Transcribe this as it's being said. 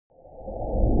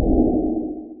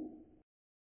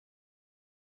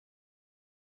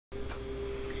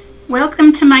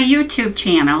Welcome to my YouTube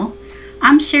channel.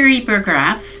 I'm Sherry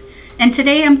Burgraff, and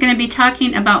today I'm going to be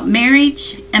talking about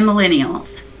marriage and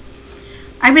millennials.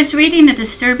 I was reading a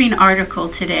disturbing article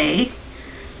today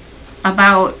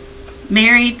about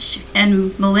marriage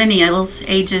and millennials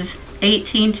ages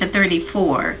 18 to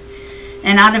 34,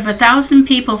 and out of 1,000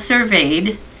 people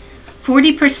surveyed,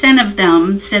 40% of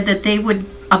them said that they would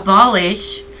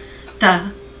abolish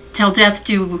the "till death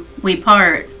do we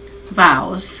part"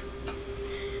 vows,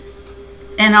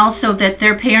 and also that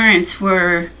their parents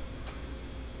were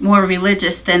more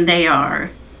religious than they are,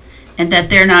 and that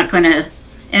they're not going to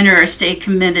enter or stay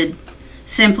committed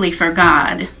simply for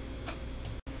God.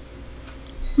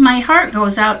 My heart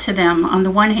goes out to them on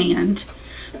the one hand,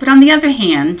 but on the other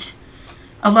hand,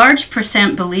 a large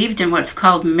percent believed in what's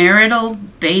called marital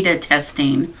beta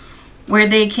testing, where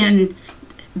they can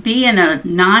be in a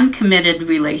non-committed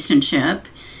relationship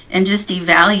and just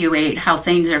evaluate how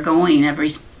things are going every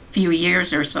few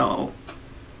years or so.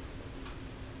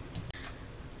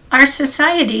 Our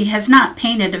society has not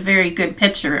painted a very good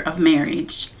picture of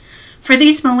marriage. For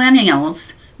these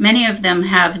millennials, many of them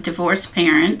have divorced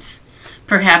parents,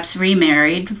 perhaps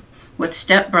remarried with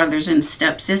stepbrothers and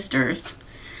stepsisters,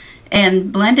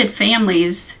 and blended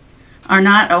families are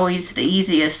not always the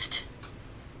easiest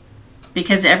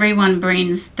because everyone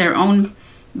brings their own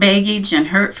baggage and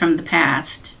hurt from the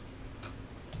past.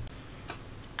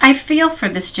 I feel for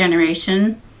this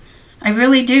generation, I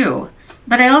really do,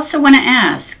 but I also want to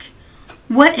ask,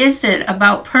 what is it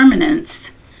about permanence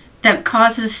that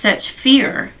causes such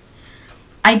fear?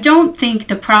 I don't think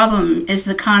the problem is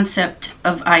the concept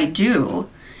of "I do,"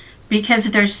 because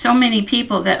there's so many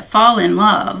people that fall in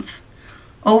love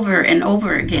over and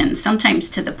over again, sometimes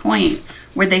to the point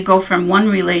where they go from one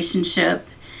relationship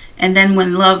and then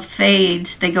when love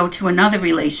fades, they go to another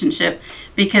relationship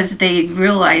because they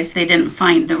realize they didn't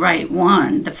find the right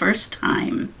one the first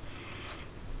time.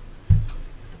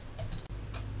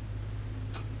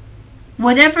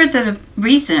 Whatever the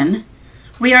reason,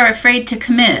 we are afraid to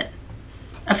commit,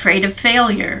 afraid of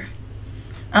failure,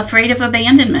 afraid of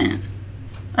abandonment,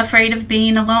 afraid of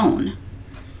being alone.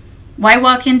 Why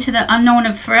walk into the unknown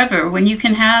of forever when you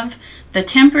can have the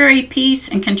temporary peace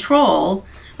and control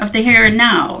of the here and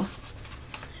now?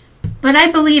 But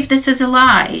I believe this is a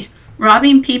lie,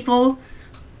 robbing people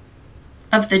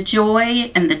of the joy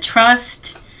and the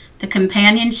trust, the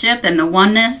companionship and the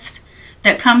oneness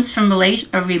that comes from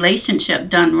a relationship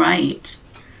done right.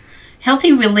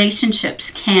 Healthy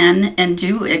relationships can and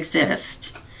do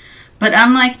exist, but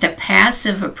unlike the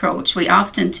passive approach we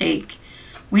often take,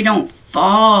 we don't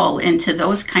fall into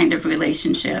those kind of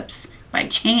relationships by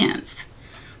chance.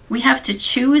 We have to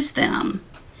choose them.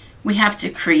 We have to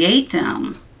create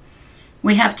them.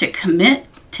 We have to commit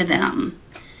to them.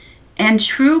 And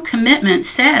true commitment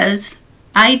says,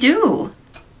 "I do."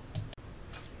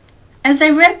 As I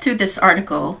read through this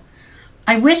article,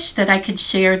 I wish that I could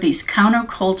share these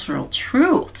countercultural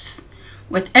truths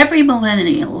with every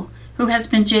millennial who has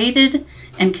been jaded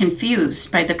and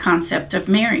confused by the concept of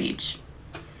marriage.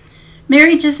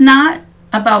 Marriage is not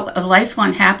about a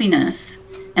lifelong happiness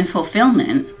and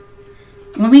fulfillment.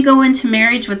 When we go into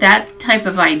marriage with that type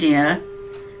of idea,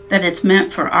 that it's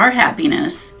meant for our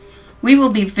happiness, we will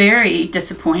be very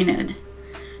disappointed.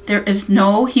 There is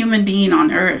no human being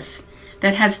on earth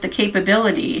that has the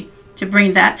capability to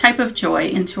bring that type of joy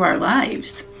into our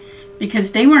lives,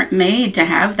 because they weren't made to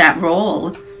have that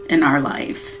role in our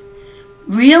life.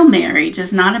 Real marriage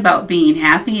is not about being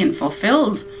happy and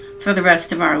fulfilled for the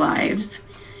rest of our lives.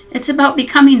 It's about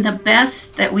becoming the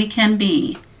best that we can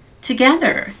be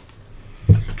together.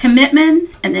 Commitment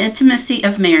and intimacy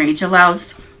of marriage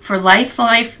allows for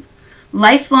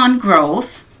lifelong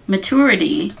growth,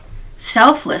 maturity,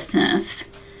 selflessness,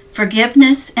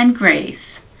 forgiveness, and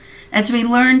grace as we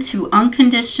learn to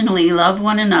unconditionally love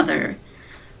one another,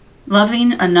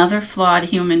 loving another flawed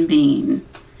human being,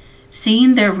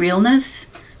 seeing their realness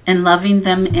and loving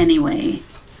them anyway.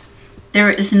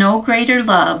 There is no greater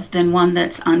love than one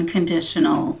that's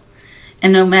unconditional.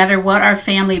 And no matter what our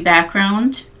family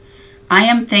background, I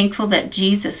am thankful that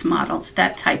Jesus models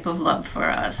that type of love for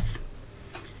us.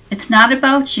 It's not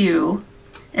about you.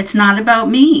 It's not about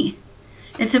me.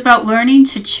 It's about learning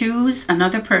to choose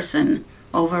another person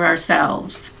over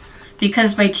ourselves.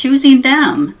 Because by choosing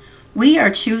them, we are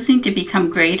choosing to become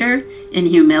greater in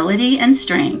humility and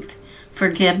strength,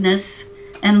 forgiveness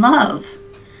and love.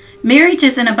 Marriage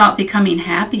isn't about becoming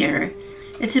happier.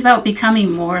 It's about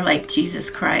becoming more like Jesus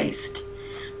Christ.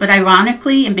 But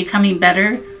ironically, in becoming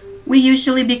better, we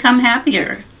usually become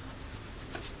happier.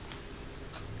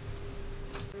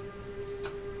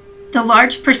 The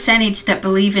large percentage that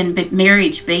believe in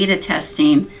marriage beta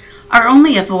testing are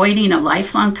only avoiding a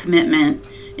lifelong commitment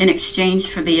in exchange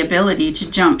for the ability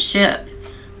to jump ship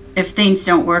if things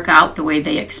don't work out the way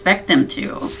they expect them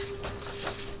to.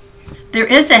 There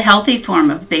is a healthy form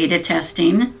of beta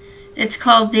testing. It's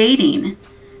called dating,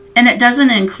 and it doesn't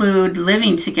include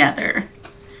living together.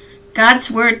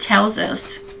 God's Word tells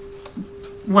us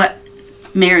what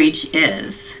marriage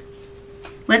is.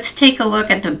 Let's take a look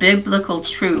at the biblical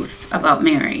truth about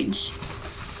marriage.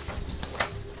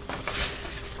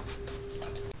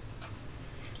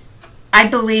 I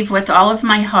believe with all of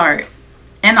my heart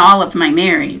and all of my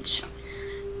marriage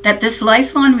that this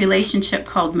lifelong relationship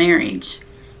called marriage,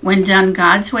 when done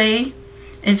God's way,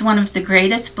 is one of the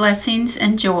greatest blessings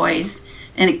and joys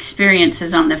and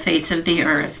experiences on the face of the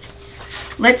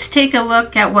earth. Let's take a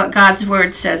look at what God's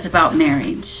Word says about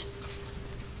marriage.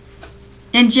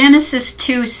 In Genesis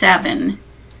 2:7,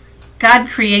 God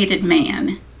created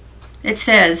man. It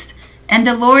says, "And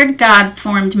the Lord God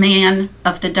formed man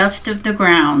of the dust of the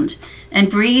ground and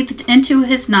breathed into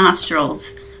his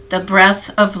nostrils the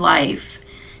breath of life,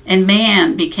 and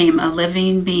man became a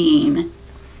living being."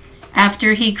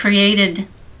 After he created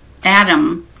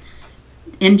Adam,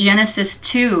 in Genesis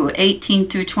 2:18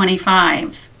 through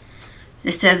 25,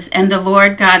 it says, "And the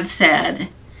Lord God said,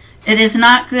 'It is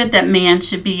not good that man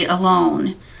should be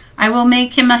alone. I will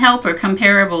make him a helper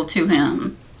comparable to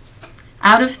him.'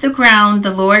 Out of the ground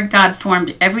the Lord God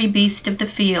formed every beast of the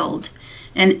field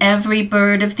and every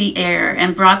bird of the air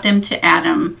and brought them to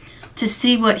Adam to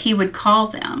see what he would call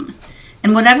them.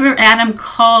 And whatever Adam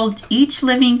called each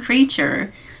living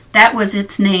creature, that was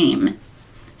its name.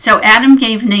 So Adam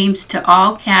gave names to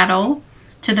all cattle,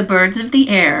 to the birds of the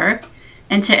air,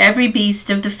 and to every beast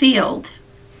of the field.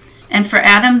 And for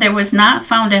Adam there was not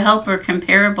found a helper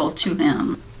comparable to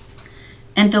him.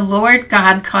 And the Lord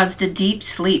God caused a deep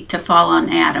sleep to fall on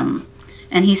Adam,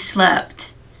 and he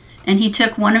slept. And he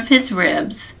took one of his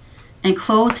ribs and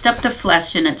closed up the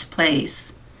flesh in its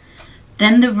place.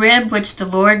 Then the rib which the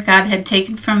Lord God had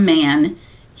taken from man,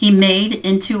 he made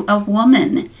into a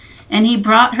woman, and he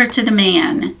brought her to the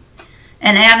man.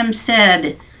 And Adam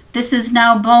said, 'This is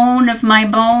now bone of my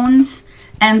bones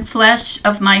and flesh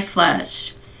of my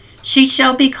flesh. She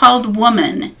shall be called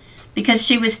woman, because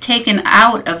she was taken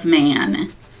out of man.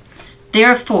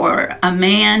 Therefore a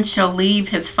man shall leave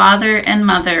his father and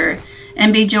mother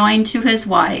and be joined to his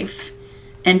wife,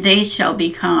 and they shall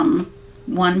become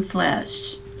one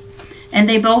flesh.' And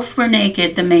they both were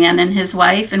naked, the man and his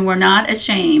wife, and were not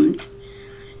ashamed."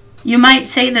 You might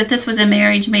say that this was a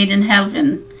marriage made in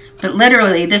heaven, but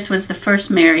literally this was the first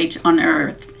marriage on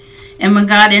earth, and when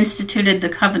God instituted the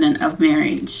covenant of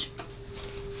marriage.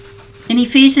 In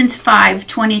Ephesians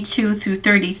 5:22 through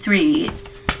 33,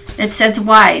 it says,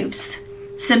 "Wives,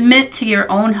 submit to your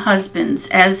own husbands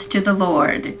as to the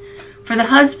Lord. For the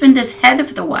husband is head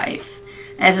of the wife,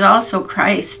 as also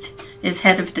Christ is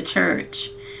head of the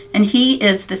church, and he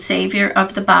is the Savior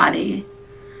of the body.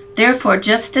 Therefore,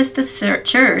 just as the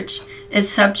church is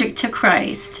subject to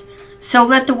Christ, so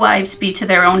let the wives be to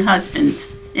their own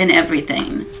husbands in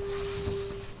everything."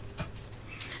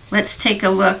 Let's take a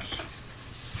look.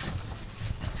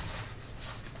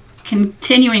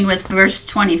 Continuing with verse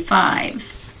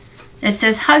 25. It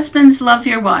says, "Husbands, love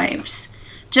your wives,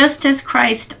 just as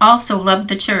Christ also loved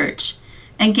the church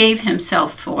and gave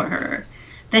himself for her,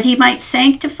 that he might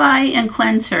sanctify and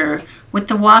cleanse her with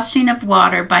the washing of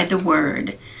water by the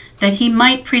word, that he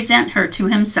might present her to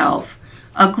himself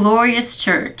a glorious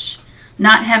church,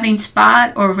 not having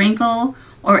spot or wrinkle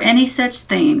or any such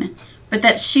thing, but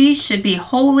that she should be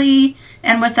holy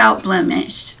and without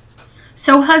blemish.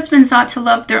 So husbands ought to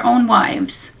love their own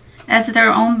wives as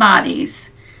their own bodies.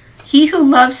 He who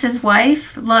loves his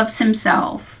wife loves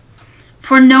himself.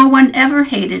 For no one ever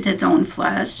hated his own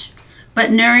flesh,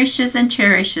 but nourishes and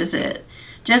cherishes it,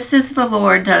 just as the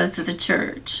Lord does the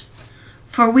church.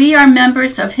 For we are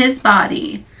members of his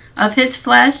body, of his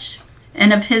flesh,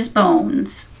 and of his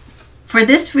bones. For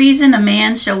this reason a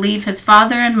man shall leave his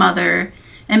father and mother,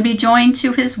 and be joined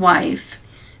to his wife,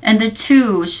 and the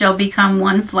two shall become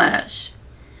one flesh.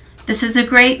 This is a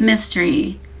great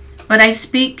mystery, but I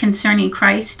speak concerning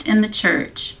Christ and the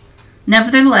church.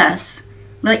 Nevertheless,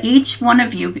 let each one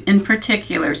of you in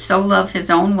particular so love his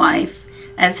own wife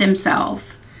as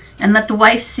himself, and let the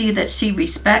wife see that she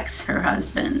respects her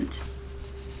husband."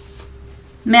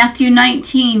 Matthew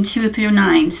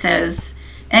 19:2-9 says,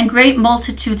 "And great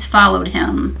multitudes followed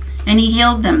him, and he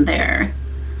healed them there.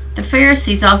 The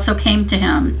Pharisees also came to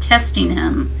him, testing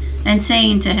him, and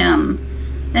saying to him,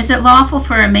 'Is it lawful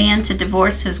for a man to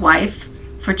divorce his wife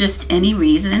for just any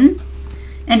reason?'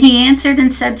 And he answered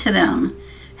and said to them,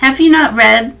 'Have you not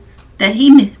read that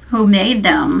he who made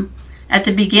them, at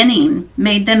the beginning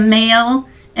made them male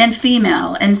and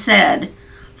female, and said,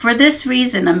 "For this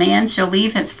reason a man shall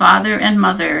leave his father and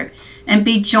mother, and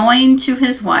be joined to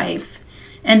his wife,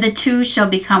 and the two shall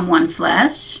become one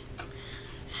flesh."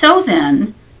 So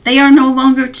then, they are no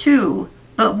longer two,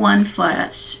 but one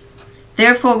flesh.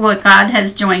 Therefore what God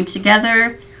has joined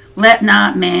together, let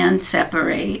not man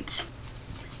separate.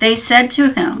 They said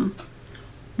to him,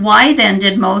 "Why then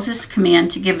did Moses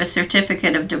command to give a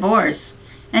certificate of divorce,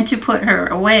 and to put her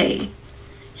away?"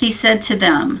 He said to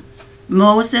them,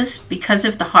 "Moses, because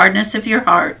of the hardness of your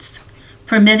hearts,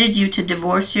 permitted you to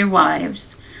divorce your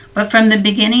wives, but from the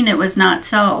beginning it was not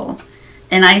so.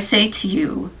 And I say to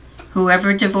you,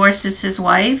 whoever divorces his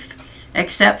wife,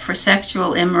 except for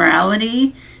sexual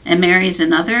immorality, and marries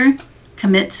another,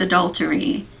 commits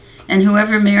adultery. And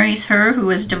whoever marries her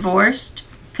who is divorced,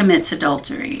 commits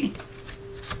adultery."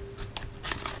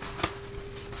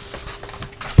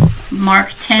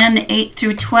 Mark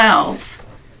 10:8-12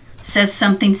 says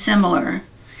something similar.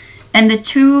 "And the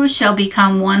two shall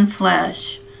become one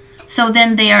flesh. So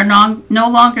then they are no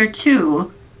longer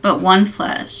two, but one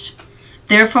flesh.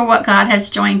 Therefore what God has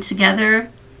joined together,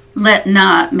 let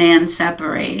not man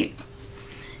separate."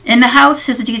 In the house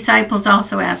his disciples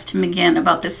also asked him again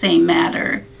about the same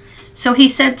matter. So he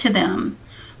said to them,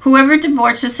 "Whoever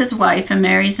divorces his wife and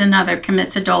marries another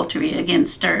commits adultery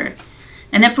against her.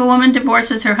 And if a woman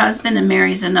divorces her husband and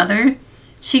marries another,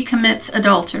 she commits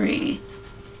adultery."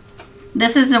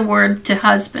 This is a word to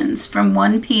husbands from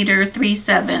 1 Peter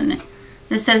 3:7.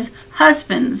 It says,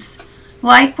 "Husbands,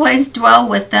 likewise dwell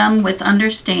with them with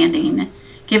understanding,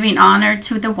 giving honor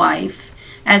to the wife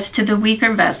as to the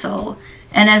weaker vessel,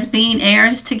 and as being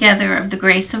heirs together of the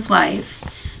grace of life,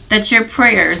 that your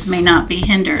prayers may not be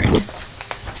hindered."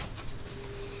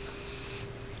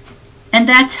 And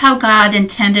that's how God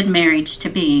intended marriage to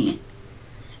be.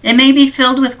 It may be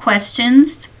filled with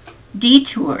questions,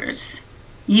 detours,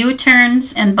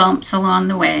 U-turns, and bumps along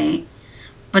the way,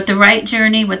 but the right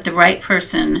journey with the right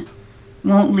person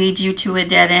won't lead you to a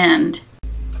dead end.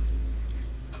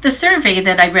 The survey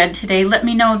that I read today let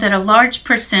me know that a large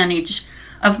percentage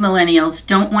of millennials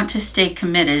don't want to stay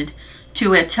committed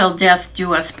to a till death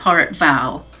do us part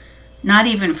vow, not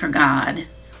even for God.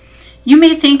 You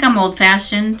may think I'm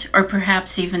old-fashioned or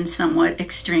perhaps even somewhat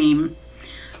extreme,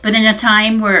 but in a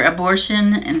time where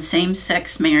abortion and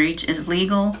same-sex marriage is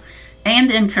legal and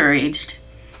encouraged,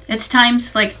 it's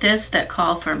times like this that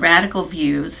call for radical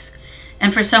views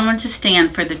and for someone to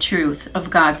stand for the truth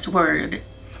of God's Word.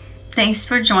 Thanks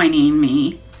for joining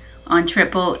me on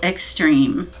Triple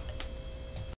X-Treme.